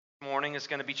morning is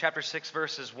going to be chapter 6,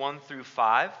 verses 1 through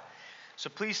 5. So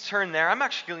please turn there. I'm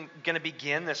actually going to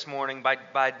begin this morning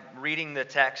by reading the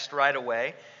text right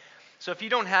away. So if you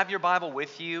don't have your Bible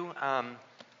with you,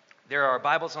 there are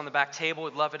Bibles on the back table.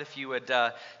 We'd love it if you would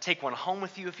take one home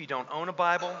with you if you don't own a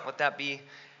Bible. Let that be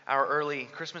our early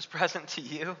Christmas present to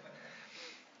you.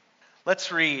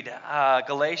 Let's read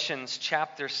Galatians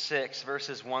chapter 6,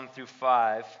 verses 1 through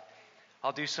 5.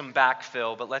 I'll do some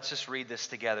backfill, but let's just read this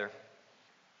together.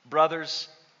 Brothers,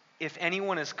 if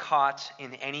anyone is caught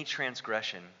in any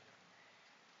transgression,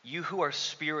 you who are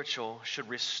spiritual should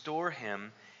restore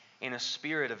him in a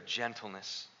spirit of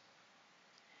gentleness.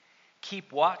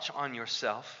 Keep watch on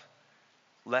yourself,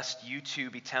 lest you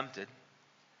too be tempted.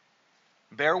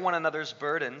 Bear one another's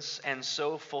burdens, and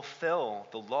so fulfill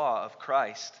the law of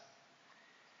Christ.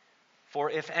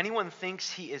 For if anyone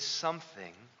thinks he is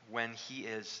something when he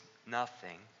is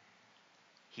nothing,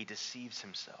 he deceives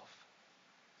himself.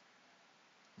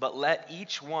 But let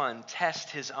each one test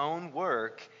his own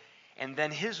work, and then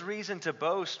his reason to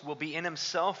boast will be in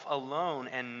himself alone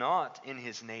and not in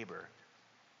his neighbor.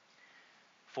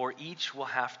 For each will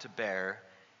have to bear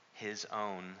his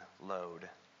own load.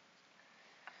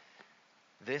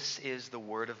 This is the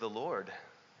word of the Lord.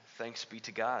 Thanks be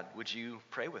to God. Would you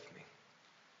pray with me?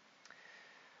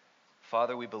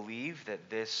 Father, we believe that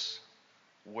this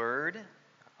word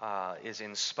is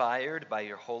inspired by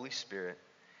your Holy Spirit.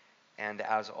 And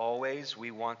as always, we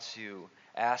want to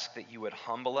ask that you would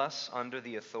humble us under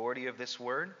the authority of this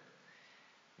word,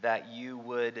 that you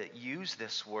would use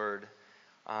this word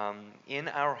in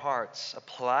our hearts,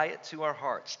 apply it to our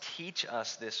hearts, teach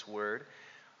us this word.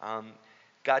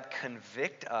 God,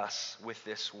 convict us with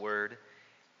this word,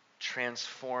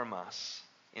 transform us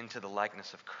into the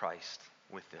likeness of Christ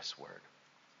with this word.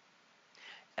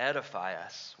 Edify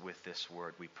us with this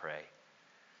word, we pray.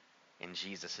 In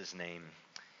Jesus' name,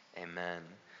 amen.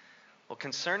 Well,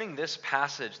 concerning this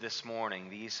passage this morning,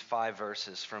 these 5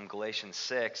 verses from Galatians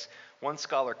 6, one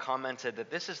scholar commented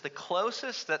that this is the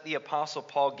closest that the Apostle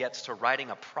Paul gets to writing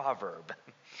a proverb.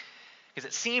 Because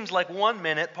it seems like 1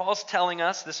 minute, Paul's telling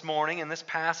us this morning in this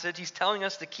passage, he's telling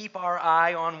us to keep our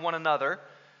eye on one another.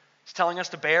 He's telling us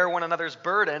to bear one another's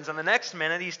burdens. And the next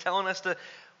minute, he's telling us to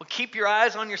keep your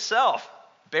eyes on yourself.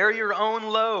 Bear your own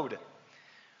load.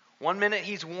 1 minute,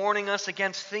 he's warning us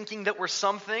against thinking that we're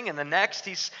something. And the next,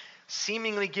 he's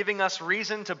seemingly giving us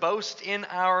reason to boast in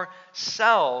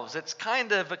ourselves. It's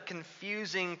kind of a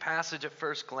confusing passage at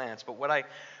first glance. But what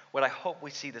I hope we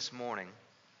see this morning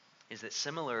is that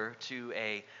similar to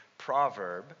a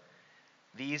proverb,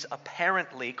 these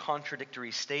apparently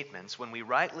contradictory statements, when we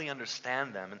rightly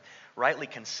understand them and rightly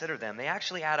consider them, they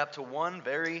actually add up to one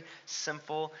very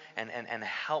simple and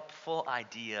helpful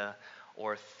idea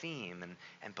or theme.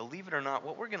 And believe it or not,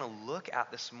 what we're going to look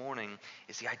at this morning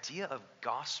is the idea of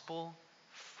gospel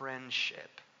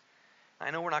friendship.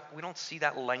 I know we don't see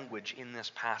that language in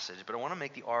this passage, but I want to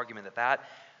make the argument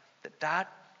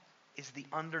that is the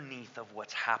underneath of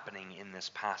what's happening in this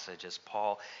passage as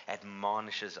Paul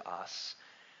admonishes us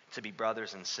to be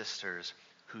brothers and sisters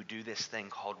who do this thing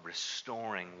called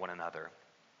restoring one another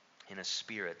in a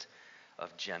spirit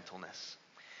of gentleness.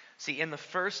 See, in the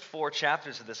first 4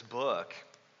 chapters of this book,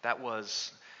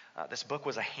 this book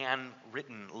was a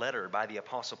handwritten letter by the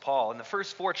Apostle Paul. In the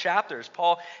first 4 chapters,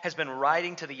 Paul has been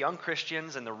writing to the young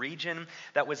Christians in the region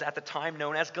that was at the time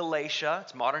known as Galatia.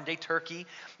 It's modern-day Turkey.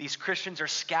 These Christians are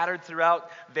scattered throughout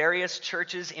various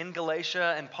churches in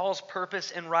Galatia, and Paul's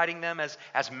purpose in writing them,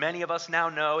 as many of us now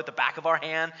know at the back of our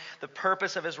hand, the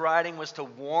purpose of his writing was to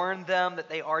warn them that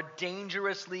they are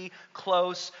dangerously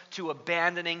close to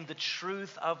abandoning the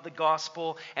truth of the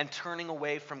gospel and turning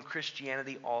away from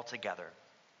Christianity altogether.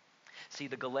 See,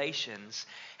 the Galatians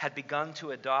had begun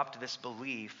to adopt this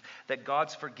belief that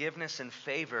God's forgiveness and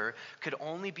favor could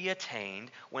only be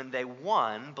attained when they,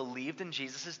 1, believed in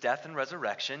Jesus' death and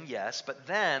resurrection, yes, but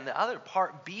then the other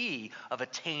part B of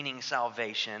attaining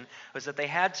salvation was that they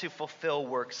had to fulfill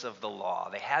works of the law.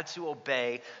 They had to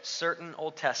obey certain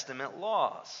Old Testament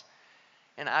laws.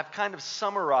 And I've kind of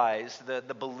summarized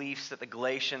the beliefs that the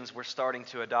Galatians were starting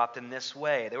to adopt in this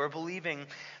way. They were believing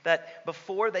that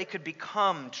before they could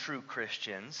become true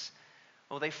Christians,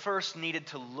 they first needed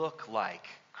to look like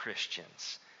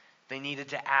Christians. They needed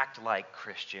to act like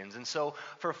Christians. And so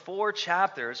for 4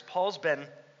 chapters, Paul's been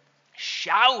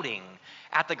shouting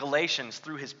at the Galatians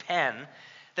through his pen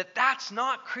that that's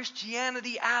not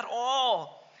Christianity at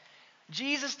all.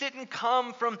 Jesus didn't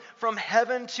come from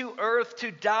heaven to earth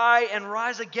to die and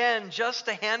rise again just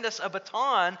to hand us a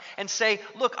baton and say,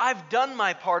 look, I've done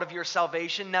my part of your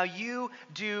salvation, now you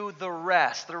do the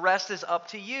rest. The rest is up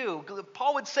to you.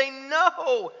 Paul would say,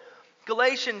 no,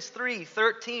 Galatians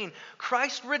 3:13,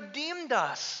 Christ redeemed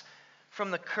us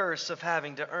from the curse of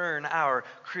having to earn our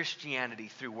Christianity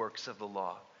through works of the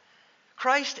law.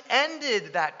 Christ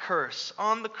ended that curse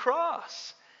on the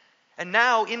cross. And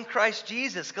now in Christ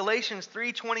Jesus, Galatians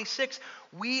 3:26,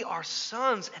 we are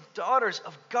sons and daughters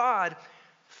of God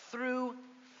through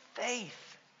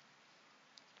faith.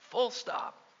 Full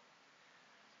stop.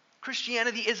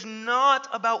 Christianity is not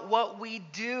about what we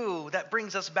do that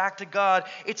brings us back to God.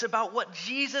 It's about what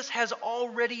Jesus has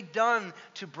already done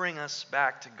to bring us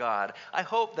back to God. I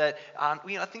hope that,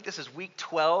 I think this is week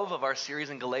 12 of our series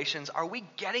in Galatians. Are we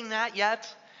getting that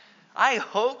yet? I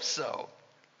hope so.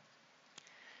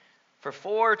 For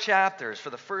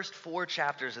the first 4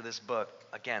 chapters of this book,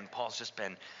 again, Paul's just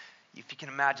been, if you can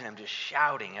imagine him just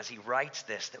shouting as he writes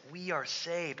this, that we are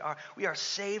saved. We are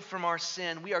saved from our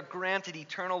sin. We are granted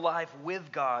eternal life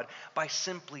with God by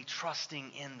simply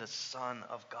trusting in the Son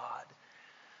of God.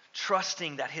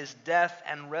 Trusting that his death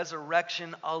and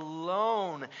resurrection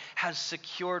alone has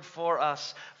secured for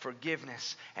us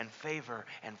forgiveness and favor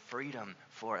and freedom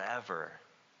forever.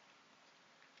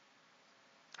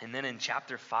 And then in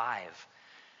chapter 5,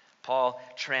 Paul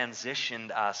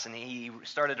transitioned us and he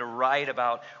started to write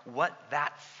about what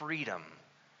that freedom,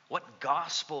 what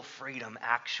gospel freedom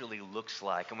actually looks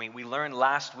like. And we learned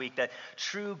last week that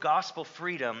true gospel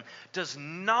freedom does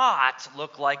not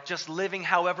look like just living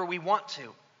however we want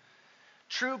to.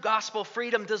 True gospel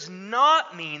freedom does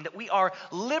not mean that we are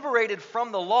liberated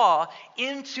from the law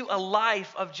into a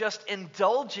life of just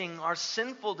indulging our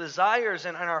sinful desires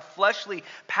and our fleshly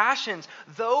passions.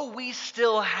 Though we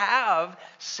still have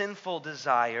sinful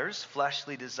desires,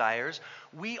 fleshly desires,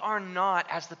 we are not,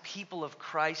 as the people of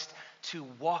Christ, to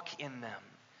walk in them.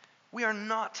 We are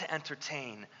not to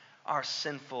entertain our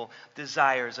sinful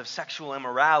desires of sexual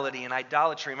immorality and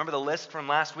idolatry. Remember the list from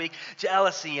last week?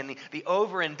 Jealousy and the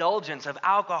overindulgence of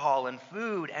alcohol and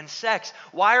food and sex.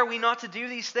 Why are we not to do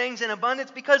these things in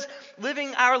abundance? Because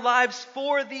living our lives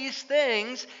for these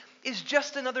things is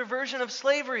just another version of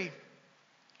slavery.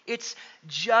 It's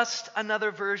just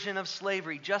another version of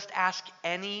slavery. Just ask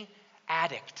any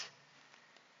addict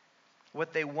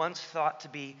what they once thought to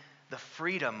be the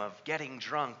freedom of getting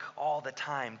drunk all the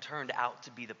time turned out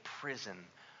to be the prison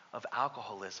of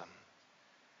alcoholism.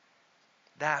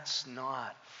 That's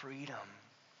not freedom.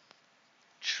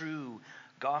 True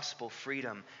gospel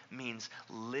freedom means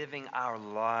living our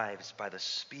lives by the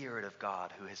Spirit of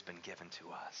God who has been given to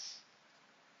us.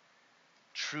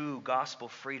 True gospel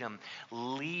freedom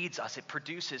leads us. It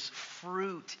produces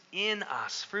fruit in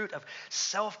us, fruit of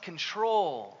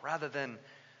self-control rather than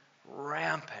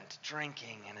rampant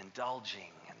drinking and indulging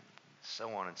and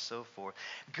so on and so forth.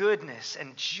 Goodness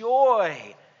and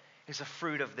joy is a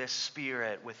fruit of this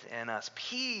Spirit within us.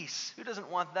 Peace, who doesn't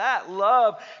want that?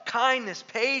 Love, kindness,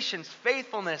 patience,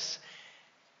 faithfulness,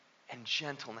 and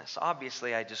gentleness.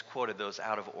 Obviously, I just quoted those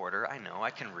out of order. I know, I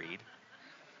can read.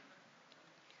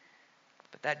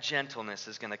 But that gentleness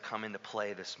is going to come into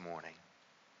play this morning.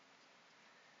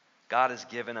 God has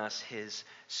given us His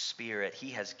Spirit. He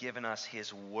has given us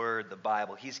His Word, the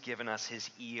Bible. He's given us His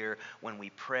ear when we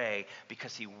pray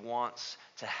because He wants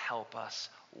to help us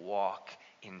walk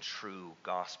in true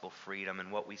gospel freedom.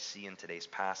 And what we see in today's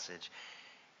passage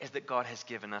is that God has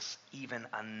given us even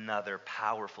another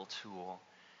powerful tool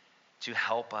to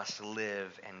help us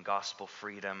live in gospel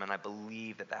freedom. And I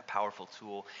believe that that powerful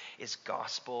tool is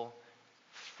gospel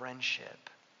friendship.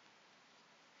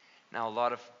 Now, a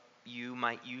lot of you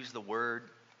might use the word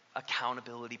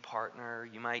accountability partner.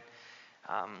 You might,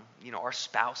 our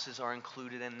spouses are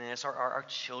included in this. Our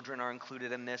children are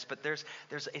included in this. But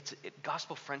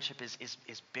gospel friendship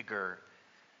is bigger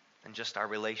than just our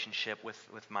relationship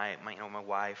with my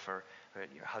wife or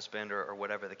your husband or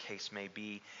whatever the case may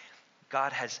be.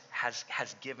 God has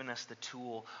given us the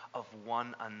tool of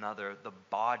one another, the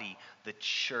body, the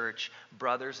church,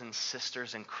 brothers and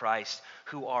sisters in Christ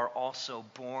who are also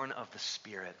born of the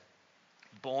Spirit,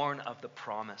 born of the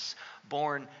promise,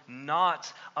 born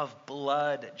not of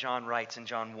blood, John writes in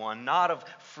John 1, not of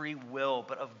free will,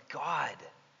 but of God,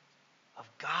 of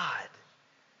God.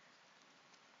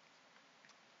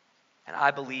 And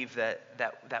I believe that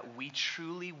we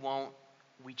truly won't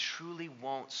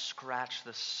scratch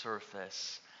the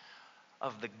surface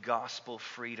of the gospel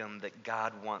freedom that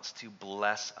God wants to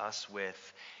bless us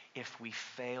with if we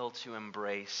fail to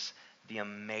embrace the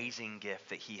amazing gift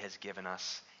that He has given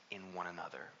us in one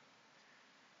another.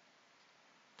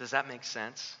 Does that make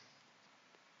sense?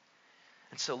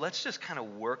 And so let's just kind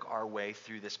of work our way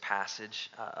through this passage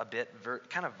a bit,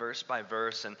 kind of verse by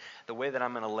verse. And the way that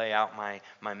I'm going to lay out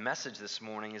my message this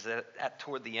morning is that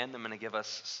toward the end, I'm going to give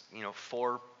us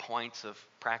 4 points of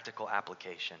practical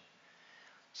application.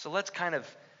 So let's kind of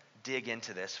dig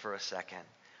into this for a second.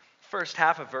 First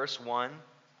half of verse 1,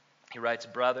 he writes,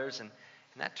 brothers, and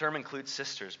that term includes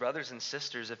sisters. Brothers and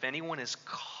sisters, if anyone is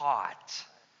caught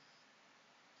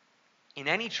in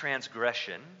any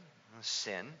transgression,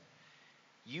 sin,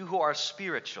 you who are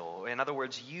spiritual, in other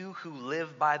words, you who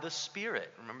live by the Spirit.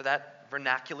 Remember that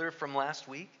vernacular from last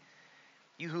week?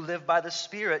 You who live by the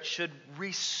Spirit should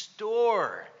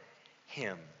restore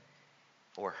him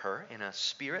or her in a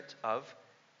spirit of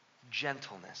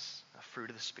gentleness, a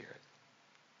fruit of the Spirit.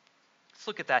 Let's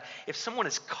look at that. If someone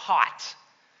is caught,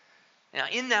 now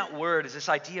in that word is this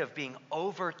idea of being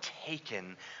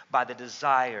overtaken by the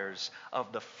desires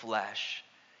of the flesh.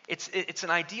 It's an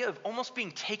idea of almost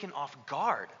being taken off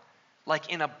guard,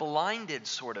 like in a blinded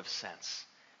sort of sense,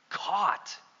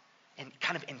 caught and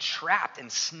kind of entrapped,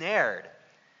 ensnared.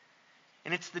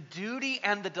 And it's the duty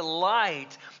and the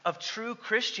delight of true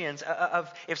Christians,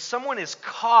 if someone is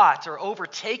caught or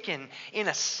overtaken in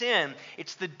a sin,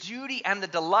 it's the duty and the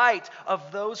delight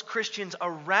of those Christians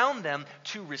around them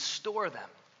to restore them.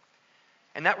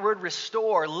 And that word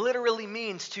restore literally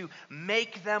means to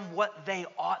make them what they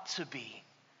ought to be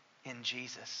in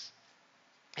Jesus.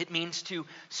 It means to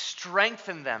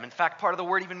strengthen them. In fact, part of the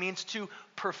word even means to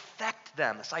perfect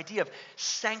them. This idea of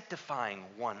sanctifying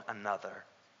one another.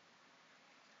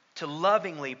 To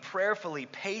lovingly, prayerfully,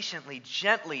 patiently,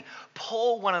 gently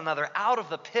pull one another out of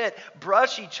the pit,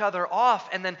 brush each other off,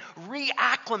 and then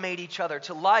reacclimate each other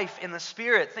to life in the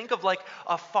Spirit. Think of like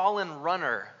a fallen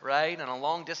runner, right? And a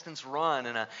long distance run,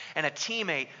 and a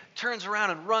teammate turns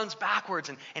around and runs backwards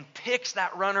and picks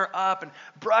that runner up and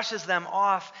brushes them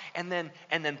off and then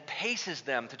paces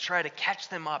them to try to catch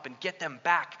them up and get them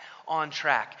back on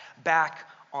track, back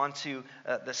onto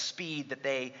the speed that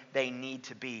they need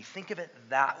to be. Think of it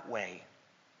that way.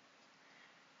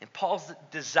 And Paul's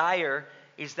desire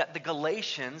is that the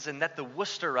Galatians and that the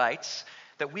Worcesterites,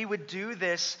 that we would do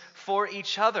this for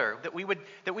each other, that we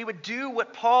would do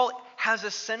what Paul has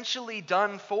essentially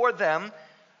done for them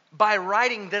by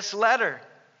writing this letter.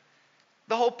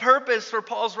 The whole purpose for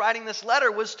Paul's writing this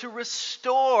letter was to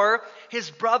restore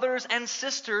his brothers and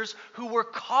sisters who were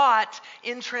caught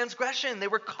in transgression. They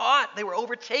were caught, they were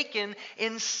overtaken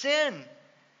in sin.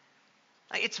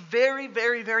 It's very,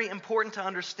 very, very important to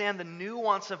understand the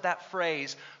nuance of that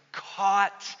phrase,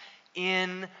 caught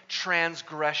in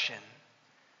transgression.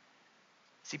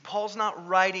 See, Paul's not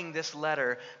writing this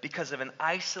letter because of an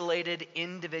isolated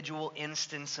individual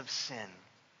instance of sin,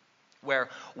 where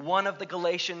one of the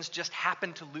Galatians just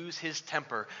happened to lose his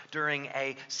temper during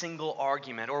a single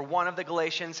argument, or one of the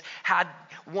Galatians had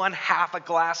one half a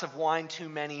glass of wine too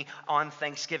many on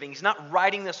Thanksgiving. He's not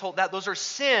writing this whole, those are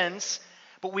sins,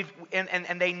 but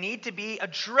and they need to be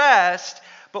addressed.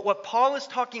 But what Paul is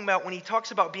talking about when he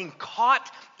talks about being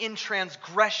caught in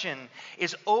transgression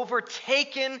is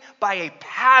overtaken by a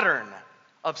pattern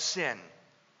of sin.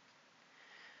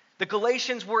 The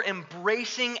Galatians were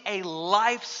embracing a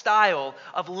lifestyle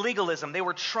of legalism. They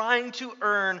were trying to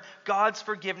earn God's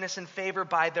forgiveness and favor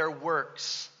by their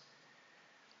works.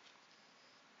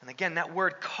 And again, that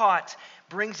word caught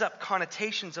brings up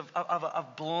connotations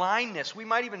of blindness. We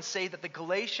might even say that the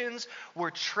Galatians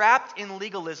were trapped in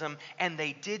legalism and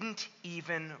they didn't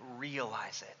even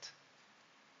realize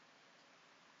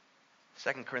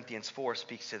it. 2 Corinthians 4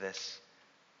 speaks to this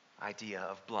idea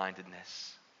of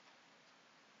blindedness.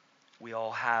 We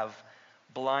all have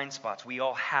blind spots. We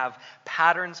all have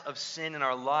patterns of sin in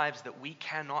our lives that we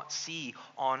cannot see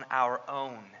on our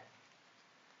own.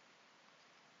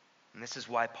 And this is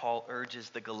why Paul urges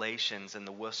the Galatians and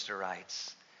the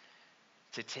Worcesterites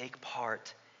to take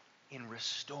part in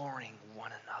restoring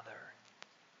one another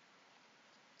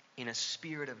in a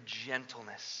spirit of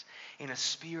gentleness, in a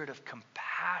spirit of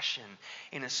compassion,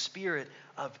 in a spirit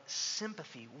of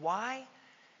sympathy. Why?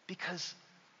 Because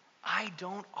I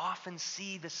don't often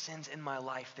see the sins in my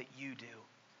life that you do.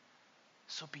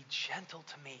 So be gentle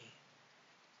to me.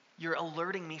 You're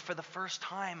alerting me for the first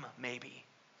time, maybe.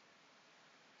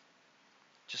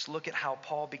 Just look at how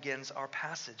Paul begins our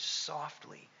passage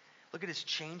softly. Look at his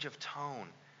change of tone.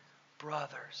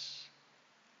 Brothers,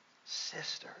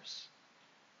 sisters.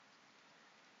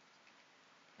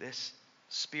 This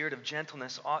spirit of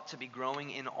gentleness ought to be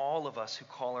growing in all of us who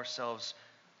call ourselves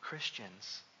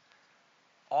Christians.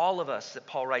 All of us, that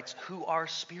Paul writes, who are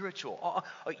spiritual.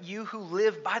 You who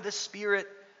live by the Spirit,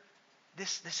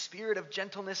 this spirit of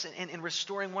gentleness and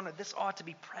restoring one, this ought to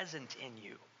be present in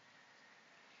you.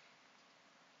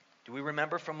 Do we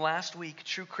remember from last week?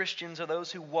 True Christians are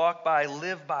those who walk by,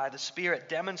 live by the Spirit,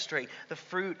 demonstrate the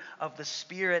fruit of the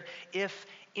Spirit. If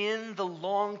in the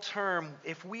long term,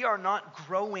 if we are not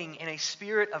growing in a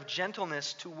spirit of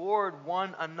gentleness toward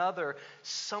one another,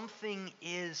 something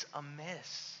is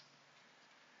amiss.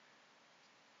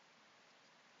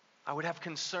 I would have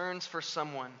concerns for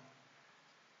someone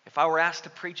if I were asked to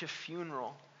preach a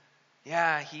funeral.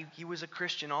 Yeah, he was a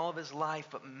Christian all of his life,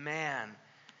 but man,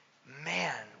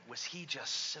 was he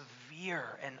just severe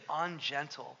and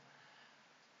ungentle.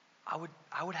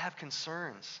 I would have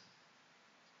concerns.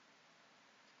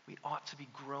 We ought to be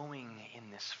growing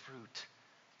in this fruit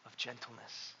of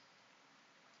gentleness.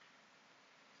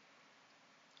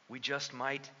 We just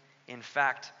might, in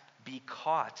fact, be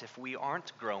caught if we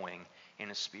aren't growing in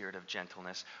a spirit of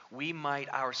gentleness. We might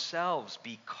ourselves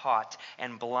be caught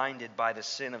and blinded by the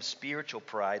sin of spiritual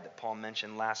pride that Paul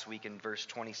mentioned last week in verse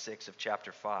 26 of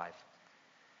chapter 5.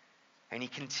 And he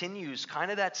continues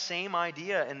kind of that same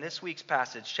idea in this week's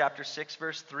passage, chapter 6,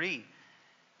 verse 3.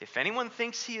 If anyone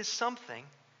thinks he is something,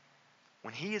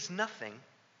 when he is nothing,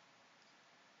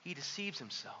 he deceives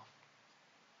himself.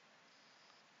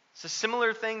 It's a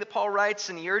similar thing that Paul writes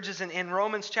and he urges in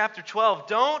Romans chapter 12.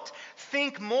 Don't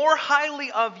think more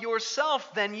highly of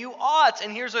yourself than you ought.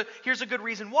 And here's a good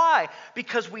reason why.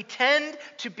 Because we tend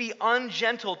to be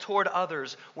ungentle toward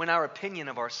others when our opinion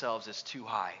of ourselves is too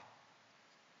high.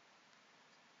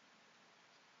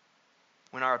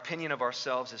 When our opinion of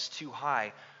ourselves is too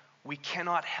high, we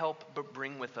cannot help but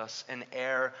bring with us an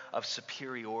air of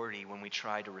superiority when we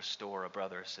try to restore a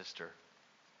brother or sister.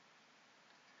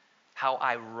 How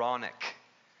ironic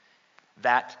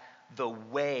that the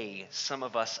way some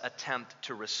of us attempt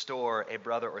to restore a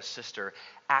brother or sister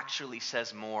actually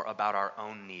says more about our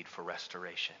own need for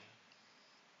restoration.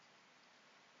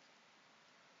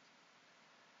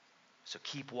 So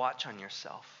keep watch on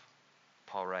yourself,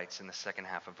 Paul writes in the second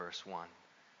half of verse 1,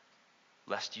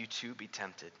 lest you too be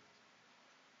tempted.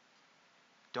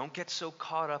 Don't get so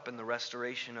caught up in the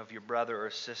restoration of your brother or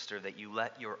sister that you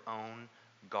let your own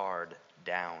guard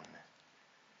down.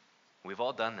 We've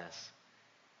all done this.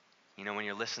 You know, when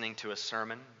you're listening to a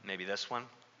sermon, maybe this one,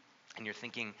 and you're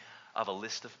thinking of a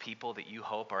list of people that you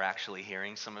hope are actually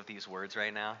hearing some of these words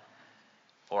right now.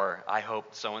 Or I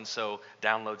hope so-and-so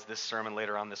downloads this sermon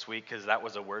later on this week because that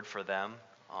was a word for them.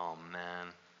 Oh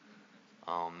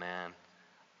man,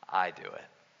 I do it.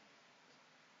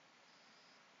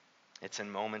 It's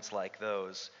in moments like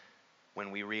those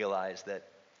when we realize that,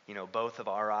 both of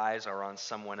our eyes are on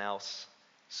someone else,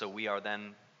 so we are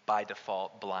then by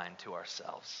default blind to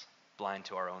ourselves, blind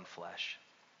to our own flesh.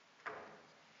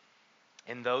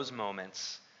 In those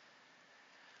moments,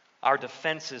 our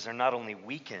defenses are not only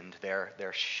weakened,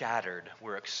 they're shattered.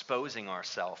 We're exposing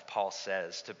ourselves, Paul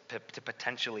says, to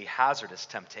potentially hazardous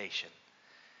temptation.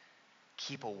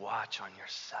 Keep a watch on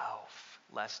yourself,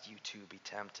 lest you too be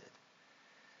tempted.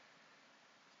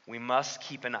 We must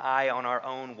keep an eye on our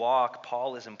own walk,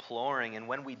 Paul is imploring, and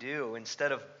when we do,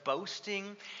 instead of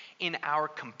boasting in our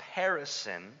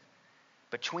comparison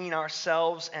between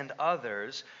ourselves and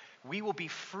others, we will be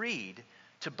freed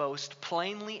to boast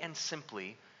plainly and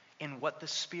simply in what the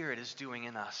Spirit is doing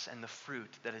in us and the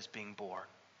fruit that is being born.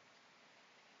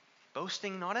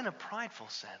 Boasting not in a prideful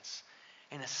sense,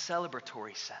 in a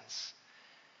celebratory sense.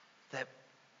 That,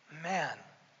 man,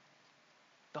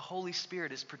 the Holy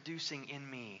Spirit is producing in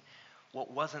me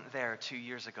what wasn't there 2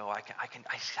 years ago.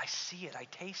 I see it, I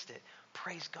taste it.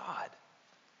 Praise God.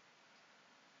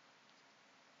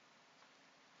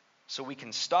 So we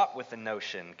can stop with the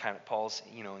notion, kind of Paul's,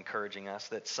 encouraging us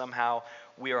that somehow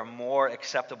we are more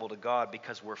acceptable to God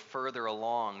because we're further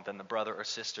along than the brother or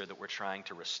sister that we're trying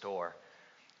to restore.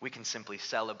 We can simply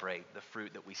celebrate the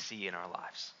fruit that we see in our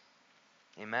lives.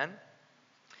 Amen?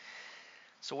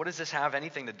 So what does this have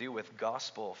anything to do with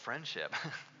gospel friendship?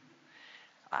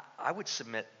 I would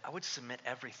submit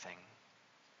everything.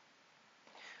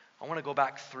 I want to go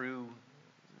back through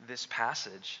this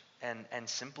passage and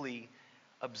simply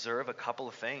observe a couple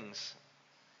of things.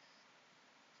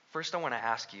 First, I want to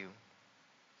ask you,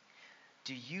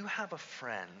 do you have a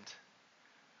friend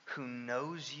who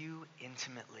knows you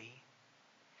intimately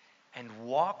and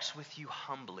walks with you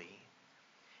humbly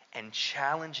and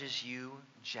challenges you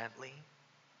gently?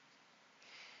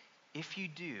 If you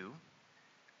do,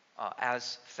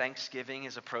 as Thanksgiving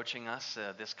is approaching us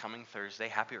this coming Thursday,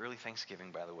 happy early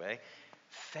Thanksgiving, by the way,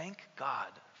 thank God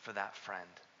for that friend.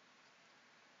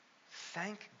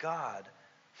 Thank God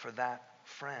for that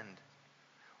friend.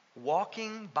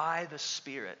 Walking by the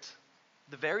Spirit,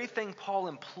 the very thing Paul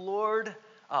implored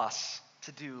us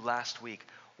to do last week,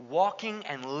 walking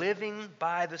and living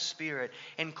by the Spirit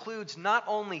includes not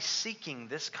only seeking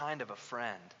this kind of a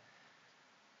friend,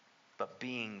 but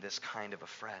being this kind of a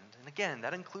friend. And again,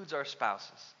 that includes our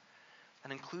spouses.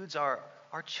 That includes our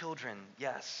children,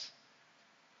 yes.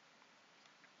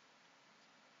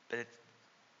 But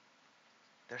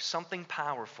there's something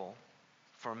powerful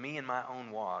for me in my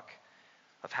own walk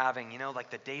of having, like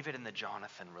the David and the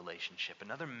Jonathan relationship,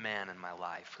 another man in my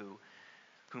life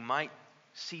who might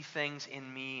see things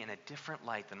in me in a different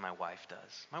light than my wife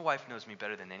does. My wife knows me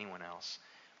better than anyone else,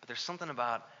 but there's something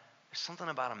about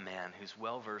a man who's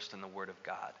well versed in the Word of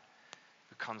God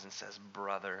who comes and says,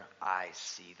 "Brother, I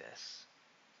see this.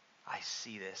 I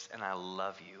see this, and I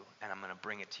love you, and I'm going to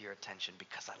bring it to your attention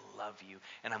because I love you,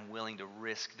 and I'm willing to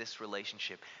risk this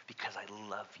relationship because I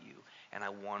love you, and I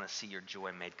want to see your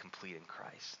joy made complete in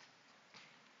Christ."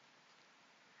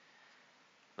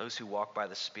 Those who walk by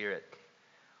the Spirit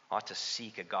ought to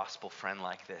seek a gospel friend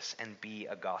like this and be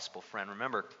a gospel friend.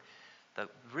 Remember,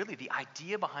 really the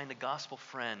idea behind a gospel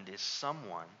friend is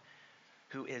someone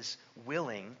who is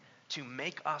willing to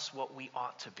make us what we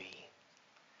ought to be,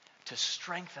 to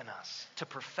strengthen us, to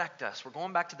perfect us. We're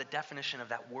going back to the definition of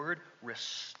that word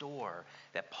restore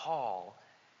that Paul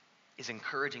is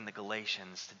encouraging the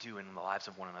Galatians to do in the lives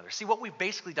of one another. See, what we've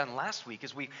basically done last week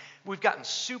is we've gotten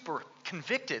super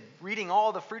convicted reading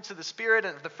all the fruits of the Spirit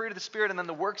and the fruit of the Spirit and then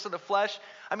the works of the flesh.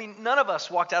 I mean, none of us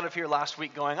walked out of here last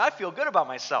week going, "I feel good about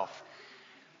myself."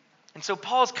 And so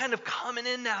Paul's kind of coming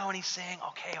in now and he's saying,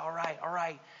 okay, all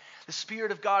right. The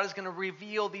Spirit of God is going to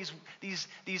reveal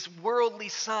these worldly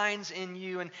signs in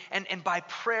you. And by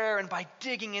prayer and by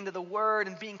digging into the Word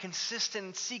and being consistent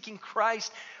and seeking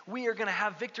Christ, we are going to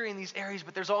have victory in these areas.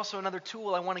 But there's also another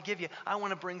tool I want to give you. I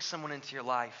want to bring someone into your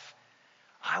life.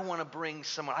 I want to bring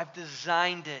someone. I've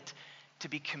designed it to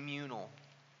be communal.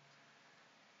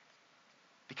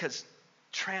 Because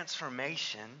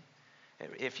transformation,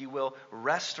 if you will,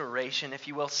 restoration, if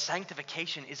you will,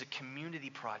 sanctification is a community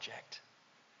project.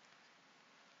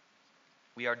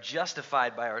 We are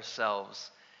justified by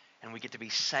ourselves, and we get to be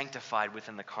sanctified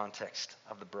within the context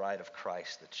of the bride of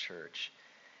Christ, the church.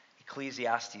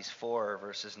 Ecclesiastes 4,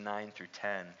 verses 9 through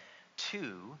 10.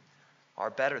 2 are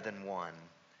better than 1,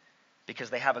 because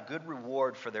they have a good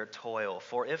reward for their toil.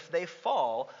 For if they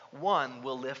fall, one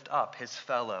will lift up his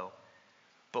fellow.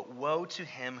 But woe to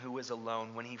him who is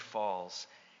alone when he falls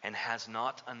and has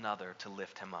not another to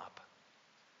lift him up.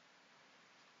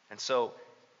 And so,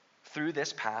 through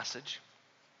this passage,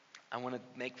 I want to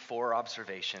make 4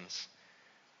 observations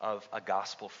of a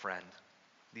gospel friend.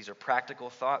 These are practical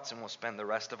thoughts, and we'll spend the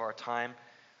rest of our time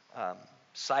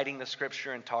citing the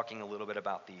Scripture and talking a little bit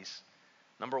about these.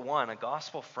 Number 1, a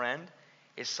gospel friend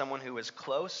is someone who is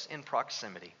close in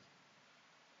proximity,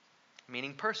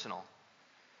 meaning personal.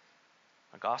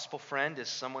 A gospel friend is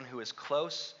someone who is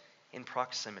close in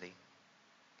proximity.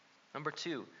 Number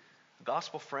 2, a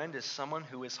gospel friend is someone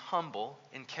who is humble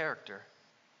in character.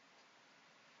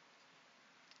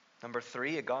 Number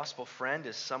 3, a gospel friend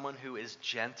is someone who is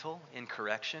gentle in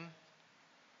correction.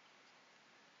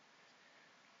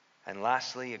 And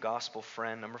lastly, a gospel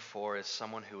friend, number 4, is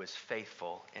someone who is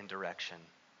faithful in direction.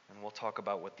 And we'll talk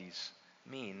about what these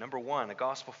mean. Number 1, a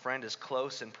gospel friend is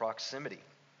close in proximity.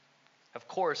 Of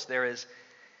course, there is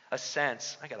a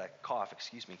sense, I got a cough,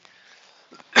 excuse me.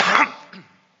 I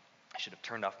should have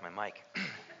turned off my mic.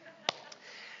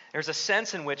 There's a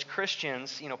sense in which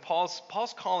Christians,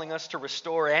 Paul's calling us to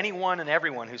restore anyone and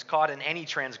everyone who's caught in any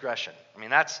transgression. I mean,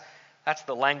 that's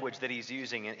the language that he's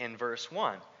using in verse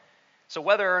 1. So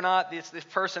whether or not this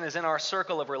person is in our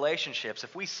circle of relationships,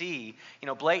 if we see,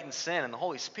 blatant sin and the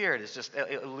Holy Spirit is just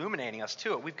illuminating us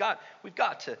to it, we've got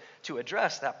to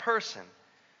address that person.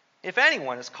 If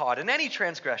anyone is caught in any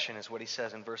transgression, is what he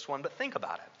says in verse 1. But think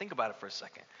about it. Think about it for a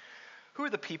second. Who are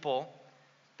the people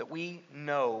that we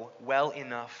know well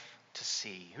enough to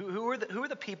see? Who are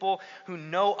the people who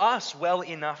know us well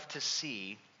enough to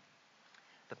see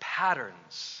the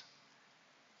patterns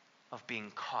of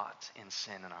being caught in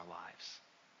sin in our lives?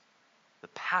 The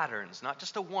patterns, not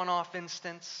just a one-off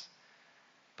instance,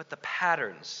 but the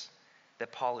patterns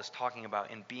that Paul is talking about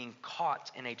in being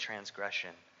caught in a transgression.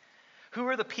 Who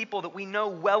are the people that we know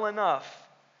well enough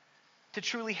to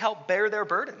truly help bear their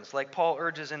burdens, like Paul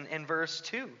urges in verse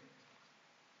 2?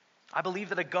 I believe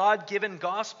that a God-given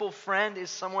gospel friend is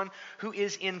someone who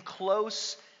is in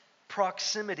close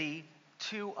proximity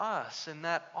to us, and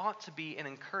that ought to be an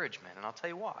encouragement, and I'll tell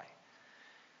you why.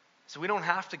 So we don't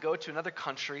have to go to another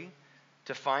country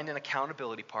to find an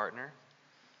accountability partner.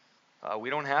 We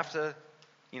don't have to,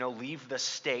 leave the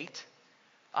state.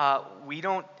 We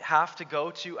don't have to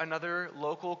go to another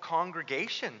local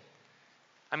congregation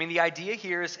I mean, the idea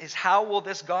here is how will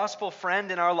this gospel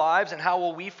friend in our lives and how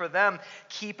will we for them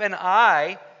keep an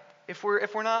eye if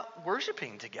we're not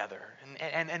worshiping together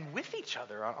and with each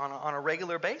other on a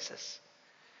regular basis?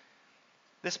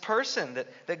 This person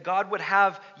that God would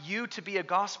have you to be a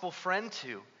gospel friend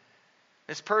to,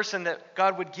 this person that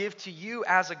God would give to you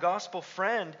as a gospel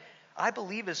friend, I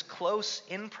believe is close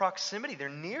in proximity. They're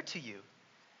near to you.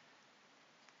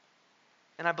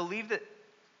 And I believe that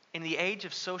in the age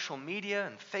of social media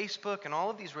and Facebook and all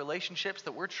of these relationships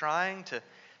that we're trying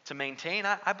to maintain,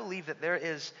 I believe that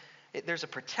there's a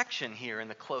protection here in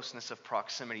the closeness of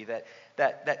proximity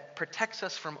that protects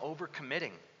us from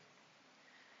overcommitting.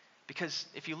 Because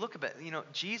if you look at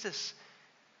it, Jesus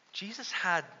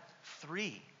had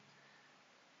 3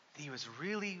 that he was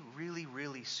really, really,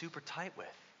 really super tight with.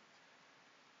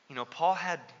 Paul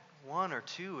had 1 or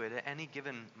 2 at any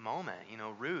given moment.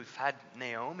 Ruth had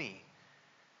Naomi.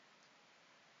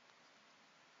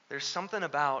 There's something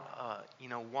about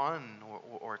 1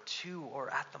 or 2 or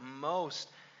at the most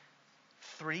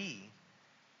 3.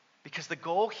 Because the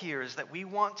goal here is that we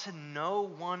want to know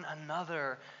one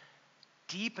another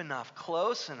deep enough,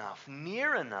 close enough,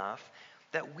 near enough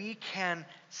that we can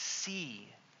see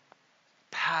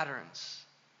patterns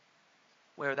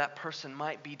where that person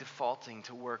might be defaulting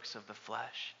to works of the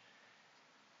flesh.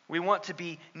 We want to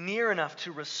be near enough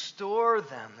to restore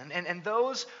them. And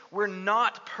those we're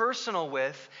not personal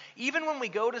with, even when we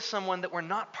go to someone that we're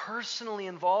not personally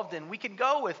involved in, we can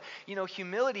go with,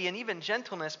 humility and even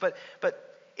gentleness, but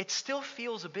it still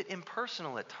feels a bit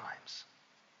impersonal at times.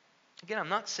 Again, I'm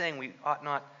not saying we ought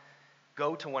not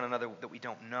go to one another that we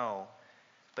don't know,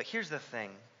 but here's the thing.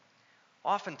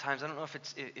 Oftentimes, I don't know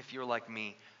if you're like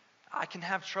me, I can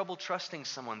have trouble trusting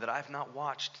someone that I've not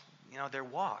watched, their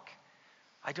walk.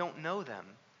 I don't know them.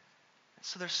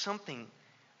 So there's something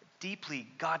deeply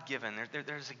God-given.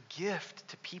 There's a gift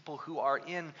to people who are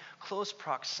in close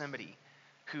proximity,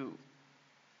 who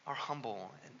are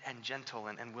humble and gentle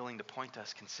and willing to point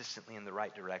us consistently in the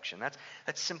right direction. That's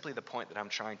simply the point that I'm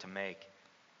trying to make.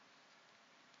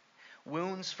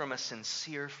 Wounds from a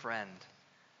sincere friend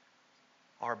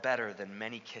are better than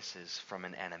many kisses from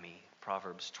an enemy.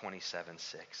 Proverbs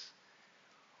 27:6.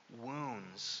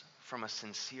 Wounds from a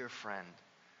sincere friend.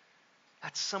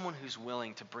 That's someone who's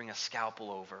willing to bring a scalpel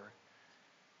over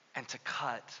and to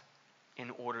cut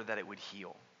in order that it would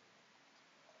heal.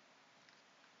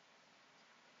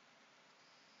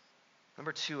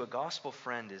 Number 2, a gospel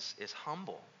friend is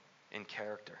humble in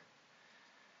character.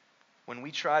 When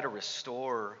we try to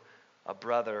restore a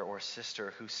brother or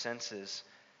sister who senses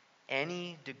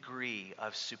any degree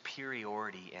of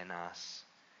superiority in us,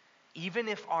 even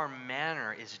if our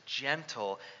manner is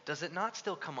gentle, does it not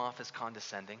still come off as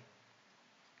condescending?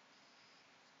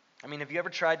 I mean, have you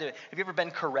ever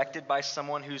been corrected by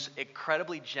someone who's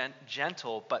incredibly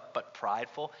gentle but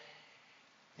prideful?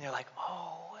 And they're like,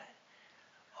 oh,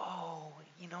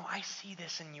 I see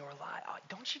this in your life.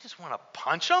 Don't you just want to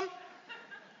punch them?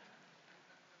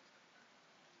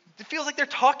 It feels like they're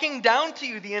talking down to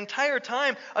you the entire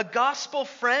time. A gospel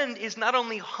friend is not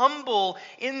only humble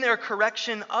in their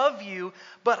correction of you,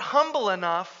 but humble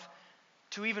enough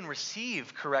to even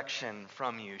receive correction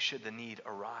from you should the need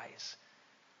arise.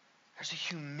 There's a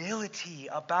humility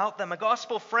about them. A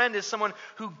gospel friend is someone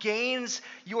who gains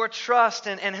your trust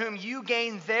and whom you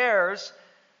gain theirs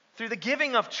through the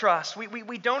giving of trust.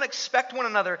 We don't expect one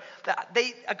another.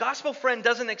 A gospel friend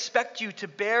doesn't expect you to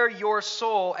bare your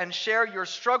soul and share your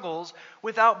struggles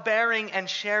without bearing and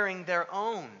sharing their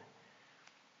own.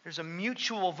 There's a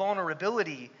mutual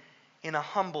vulnerability in a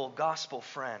humble gospel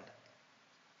friend.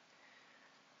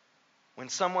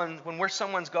 When we're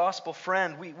someone's gospel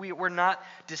friend, we're not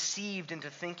deceived into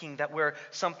thinking that we're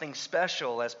something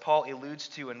special, as Paul alludes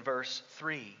to in verse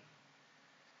 3.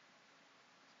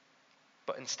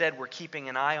 But instead, we're keeping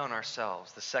an eye on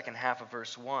ourselves, the second half of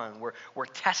verse 1. We're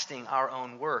testing our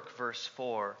own work, verse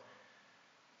 4.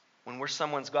 When we're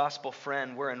someone's gospel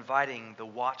friend, we're inviting the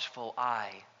watchful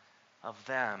eye of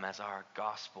them as our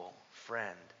gospel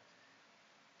friend.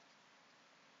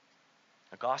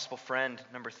 A gospel friend,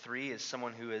 number 3, is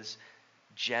someone who is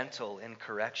gentle in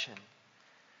correction.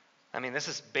 I mean, this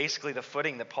is basically the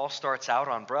footing that Paul starts out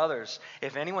on. Brothers,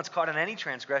 if anyone's caught in any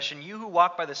transgression, you who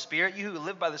walk by the Spirit, you who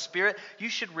live by the Spirit, you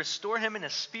should restore him in a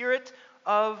spirit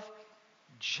of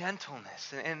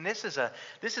gentleness. And this is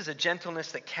a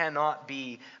gentleness that cannot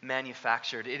be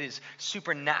manufactured. It is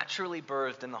supernaturally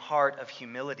birthed in the heart of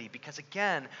humility because,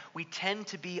 again, we tend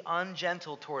to be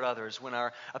ungentle toward others when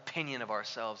our opinion of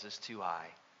ourselves is too high.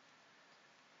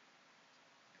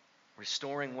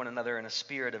 Restoring one another in a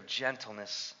spirit of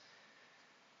gentleness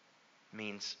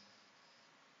means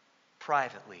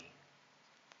privately,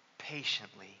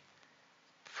 patiently,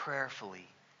 prayerfully,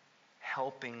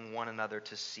 helping one another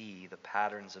to see the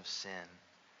patterns of sin.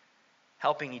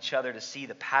 Helping each other to see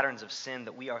the patterns of sin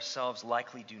that we ourselves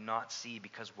likely do not see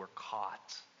because we're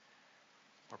caught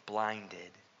or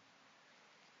blinded.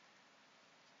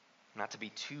 Not to be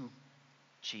too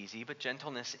cheesy, but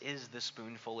gentleness is the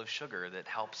spoonful of sugar that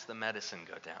helps the medicine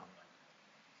go down.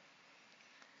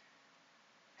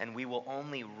 And we will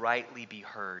only rightly be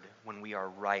heard when we are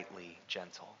rightly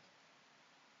gentle.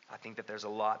 I think that there's a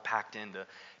lot packed into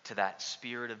that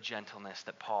spirit of gentleness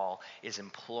that Paul is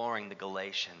imploring the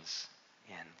Galatians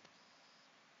in.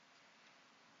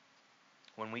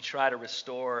 When we try to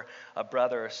restore a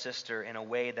brother or sister in a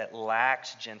way that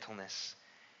lacks gentleness,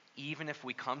 even if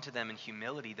we come to them in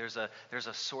humility, there's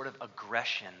a sort of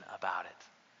aggression about it.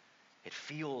 It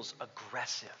feels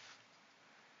aggressive.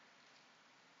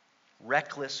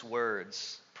 Reckless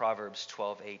words, Proverbs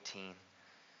 12:18.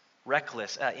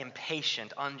 Reckless,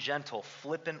 impatient, ungentle,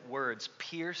 flippant words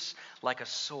pierce like a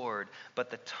sword, but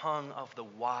the tongue of the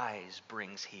wise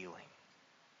brings healing.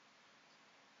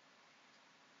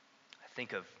 I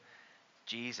think of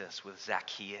Jesus with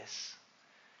Zacchaeus.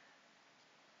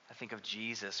 I think of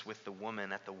Jesus with the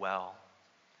woman at the well.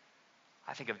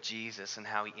 I think of Jesus and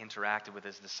how he interacted with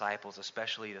his disciples,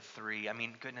 especially the three. I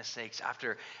mean, goodness sakes,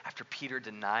 after Peter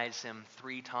denies him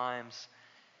 3 times,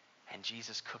 and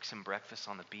Jesus cooks him breakfast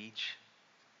on the beach,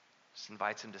 just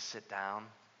invites him to sit down.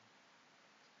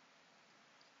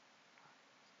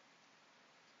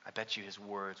 I bet you his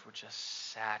words were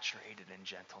just saturated in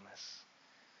gentleness.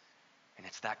 And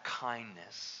it's that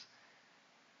kindness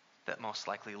that most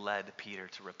likely led Peter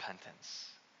to repentance.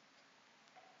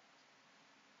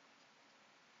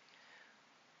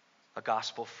 A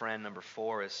gospel friend, number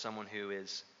 4, is someone who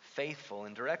is faithful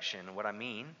in direction. What I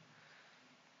mean,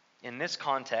 in this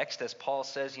context, as Paul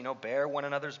says, bear one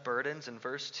another's burdens in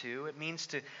verse 2, it means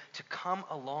to come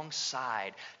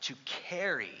alongside, to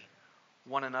carry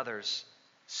one another's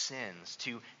sins,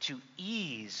 to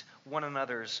ease one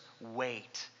another's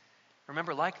weight.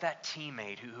 Remember, like that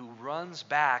teammate who runs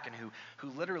back and who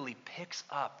literally picks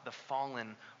up the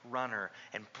fallen runner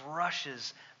and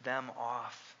brushes them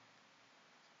off,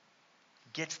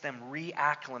 gets them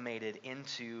reacclimated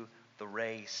into the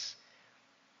race.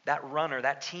 That runner,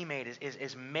 that teammate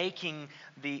is making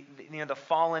the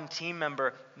fallen team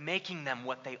member, making them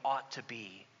what they ought to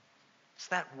be. It's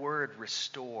that word,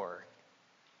 restore.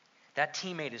 That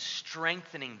teammate is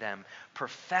strengthening them,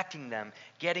 perfecting them,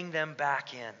 getting them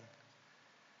back in.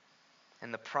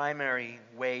 And the primary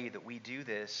way that we do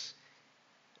this,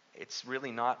 it's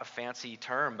really not a fancy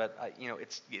term, but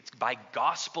it's by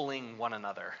gospeling one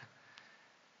another.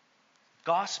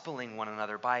 Gospeling one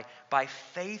another by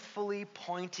faithfully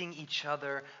pointing each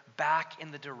other back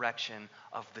in the direction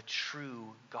of the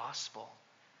true gospel.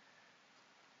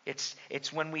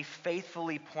 It's when we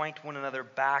faithfully point one another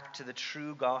back to the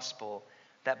true gospel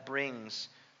that brings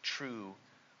true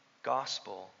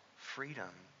gospel freedom.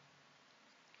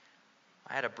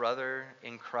 I had a brother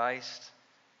in Christ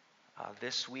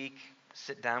this week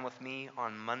sit down with me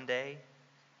on Monday,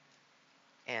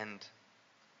 and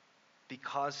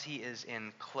because he is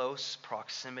in close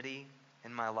proximity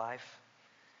in my life,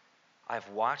 I've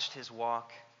watched his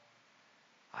walk,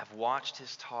 I've watched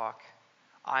his talk.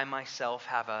 I myself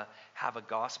have a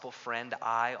gospel friend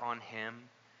eye on him.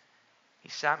 He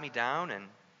sat me down and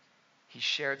he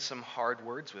shared some hard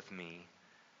words with me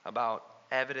about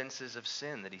evidences of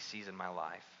sin that he sees in my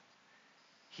life.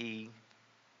 He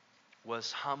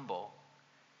was humble,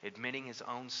 admitting his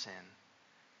own sin,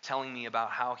 telling me about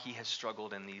how he has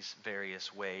struggled in these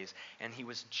various ways, and he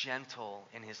was gentle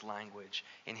in his language,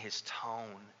 in his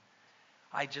tone.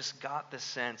 I just got the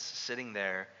sense sitting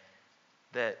there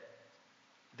that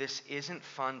this isn't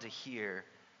fun to hear,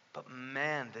 but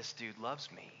man, this dude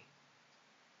loves me.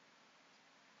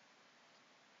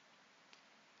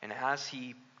 And as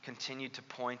he continued to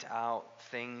point out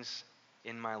things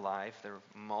in my life, there were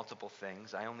multiple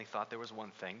things. I only thought there was one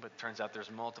thing, but it turns out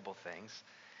there's multiple things.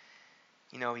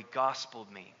 He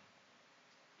gospeled me.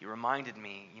 He reminded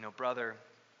me, brother,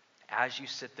 as you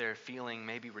sit there feeling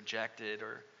maybe rejected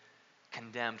or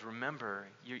condemned, remember,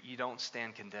 you don't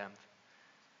stand condemned.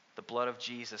 The blood of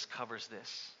Jesus covers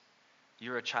this.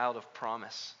 You're a child of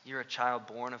promise. You're a child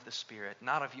born of the Spirit,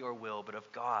 not of your will, but of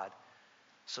God.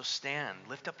 So stand,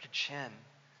 lift up your chin.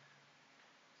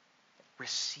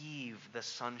 Receive the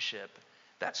sonship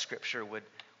that Scripture would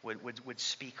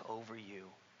speak over you.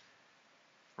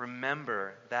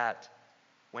 Remember that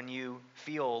when you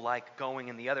feel like going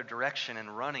in the other direction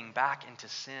and running back into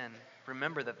sin,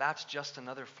 remember that that's just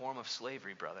another form of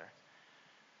slavery, brother.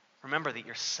 remember that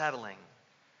you're settling.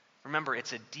 Remember,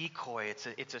 it's a decoy.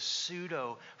 It's a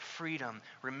pseudo freedom.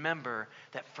 Remember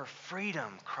that for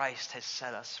freedom, Christ has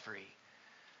set us free.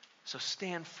 So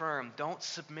stand firm. Don't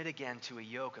submit again to a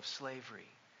yoke of slavery.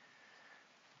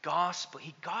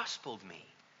 He gospeled me.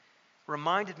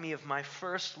 Reminded me of my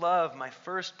first love, my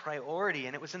first priority.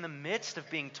 And it was in the midst of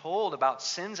being told about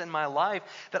sins in my life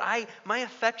that my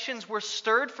affections were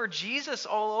stirred for Jesus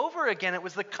all over again. It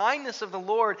was the kindness of the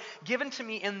Lord given to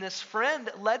me in this friend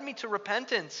that led me to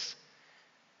repentance.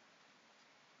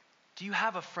 Do you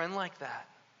have a friend like that?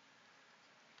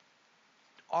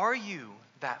 Are you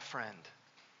that friend?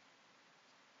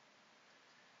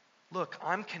 Look,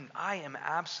 I am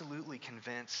absolutely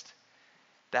convinced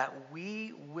that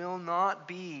we will not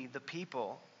be the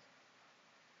people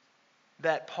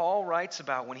that Paul writes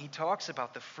about when he talks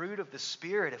about the fruit of the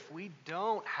Spirit if we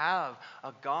don't have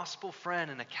a gospel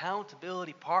friend, an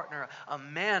accountability partner, a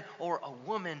man or a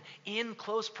woman in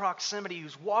close proximity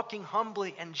who's walking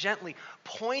humbly and gently,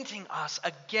 pointing us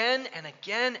again and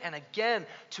again and again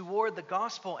toward the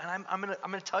gospel. And I'm going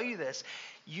to tell you this.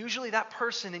 Usually that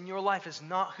person in your life is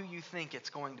not who you think it's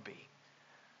going to be.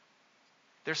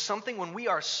 There's something when we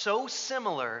are so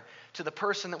similar to the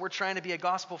person that we're trying to be a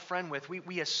gospel friend with,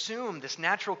 we assume this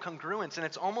natural congruence, and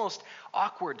it's almost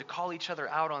awkward to call each other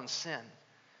out on sin.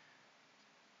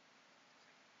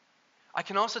 I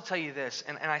can also tell you this,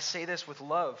 and I say this with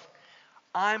love.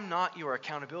 I'm not your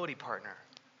accountability partner.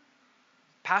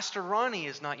 Pastor Ronnie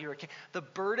is not your the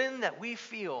burden that we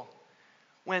feel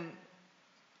when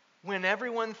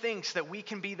everyone thinks that we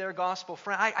can be their gospel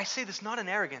friend. I say this not in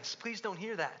arrogance. Please don't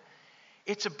hear that.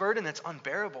 It's a burden that's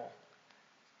unbearable.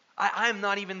 I'm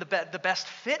not even the best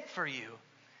fit for you.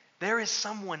 There is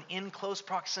someone in close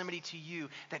proximity to you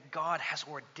that God has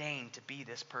ordained to be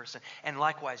this person, and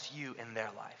likewise you in their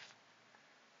life.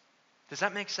 Does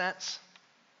that make sense?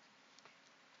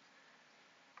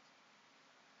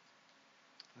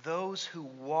 Those who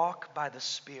walk by the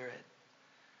Spirit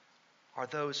are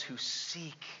those who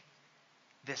seek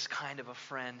this kind of a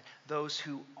friend, those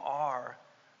who are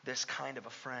this kind of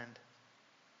a friend.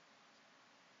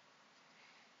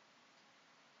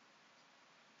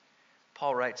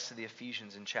 Paul writes to the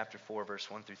Ephesians in chapter 4, verse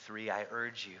 1 through 3, I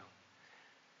urge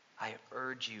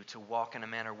you to walk in a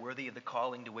manner worthy of the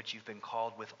calling to which you've been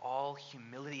called, with all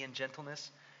humility and gentleness,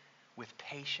 with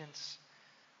patience,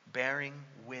 bearing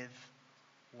with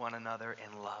one another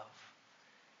in love,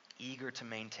 eager to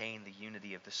maintain the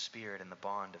unity of the Spirit and the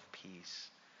bond of peace.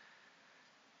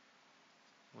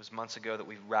 It was months ago that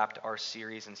we wrapped our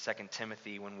series in 2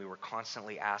 Timothy when we were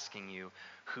constantly asking you,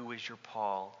 who is your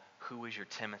Paul? Who is your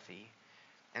Timothy?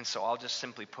 And so I'll just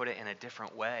simply put it in a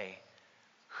different way.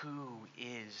 Who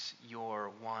is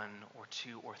your one or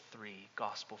two or three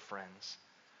gospel friends?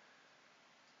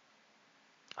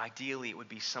 Ideally, it would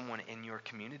be someone in your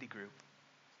community group.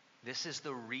 This is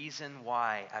the reason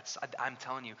why, I'm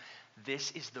telling you,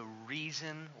 this is the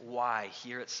reason why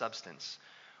here at Substance,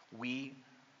 we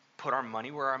put our money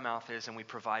where our mouth is and we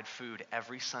provide food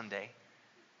every Sunday.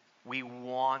 We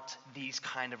want these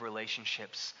kind of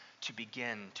relationships to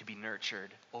begin to be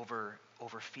nurtured over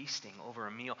feasting, over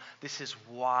a meal. This is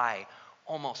why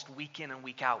almost week in and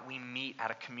week out we meet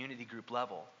at a community group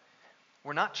level.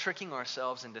 We're not tricking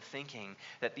ourselves into thinking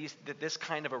that this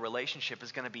kind of a relationship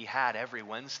is going to be had every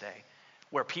Wednesday,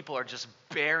 where people are just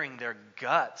bearing their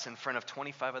guts in front of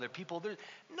 25 other people.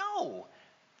 No.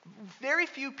 Very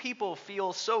few people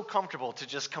feel so comfortable to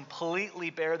just completely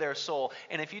bare their soul.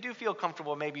 And if you do feel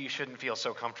comfortable, maybe you shouldn't feel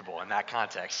so comfortable in that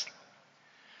context.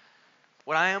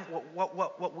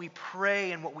 What we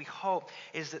pray and what we hope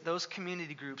is that those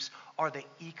community groups are the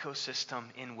ecosystem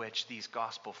in which these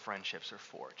gospel friendships are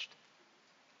forged.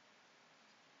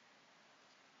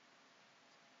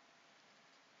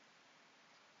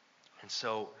 And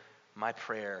so my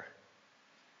prayer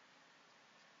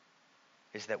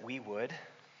is that we would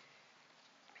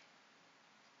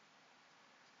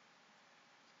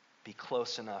be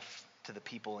close enough to the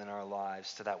people in our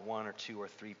lives, to that one or two or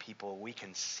three people we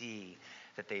can see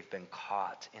that they've been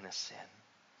caught in a sin.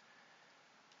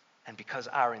 And because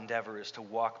our endeavor is to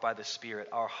walk by the Spirit,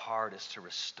 our heart is to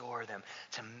restore them,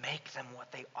 to make them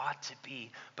what they ought to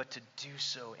be, but to do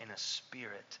so in a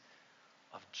spirit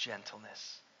of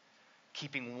gentleness.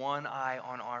 Keeping one eye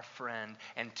on our friend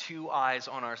and two eyes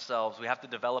on ourselves. We have to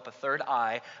develop a third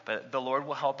eye, but the Lord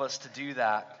will help us to do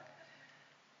that.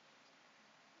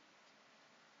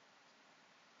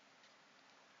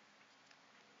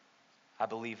 I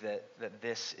believe that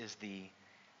this is the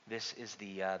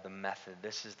method,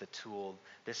 this is the tool,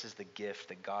 this is the gift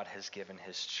that God has given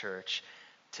His church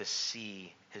to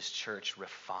see His church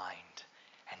refined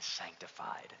and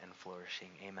sanctified and flourishing.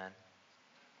 Amen.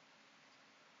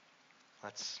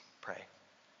 Let's pray.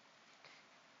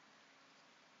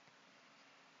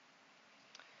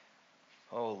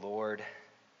 Oh Lord,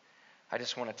 I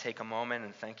just want to take a moment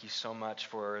and thank you so much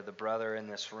for the brother in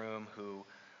this room who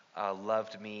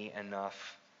loved me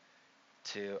enough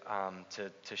to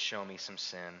show me some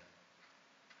sin.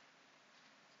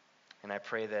 And I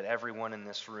pray that everyone in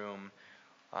this room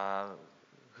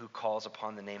who calls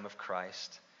upon the name of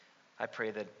Christ, I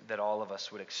pray that all of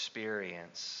us would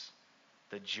experience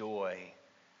the joy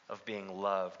of being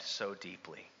loved so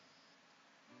deeply.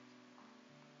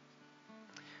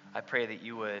 I pray that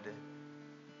you would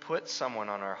put someone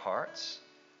on our hearts,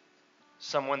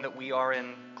 someone that we are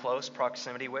in close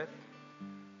proximity with,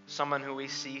 someone who we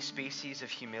see species of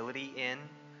humility in,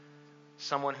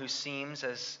 someone who seems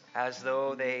as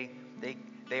though they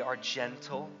are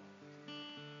gentle.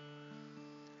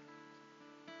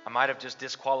 I might have just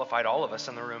disqualified all of us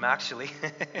in the room, actually.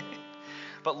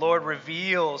 But Lord,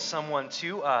 reveal someone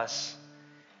to us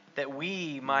that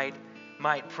we might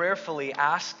prayerfully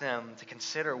ask them to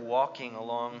consider walking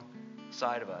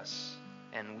alongside of us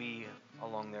and we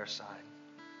along their side.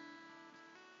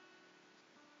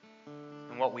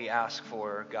 And what we ask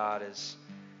for, God, is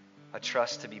a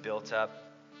trust to be built up,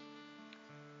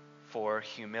 for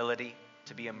humility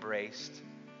to be embraced,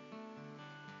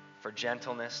 for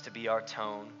gentleness to be our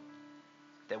tone,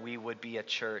 that we would be a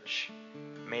church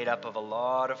made up of a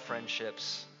lot of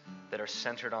friendships that are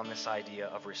centered on this idea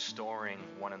of restoring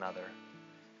one another.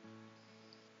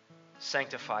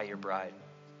 Sanctify your bride.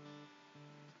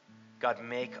 God,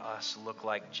 make us look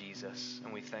like Jesus.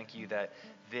 And we thank you that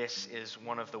this is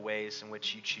one of the ways in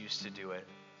which you choose to do it.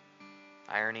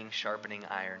 Ironing, sharpening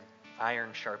iron.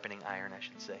 Iron sharpening iron, I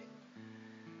should say.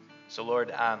 So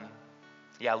Lord,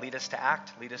 lead us to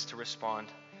act. Lead us to respond.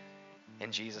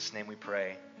 In Jesus' name we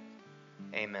pray.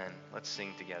 Amen. Let's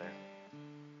sing together.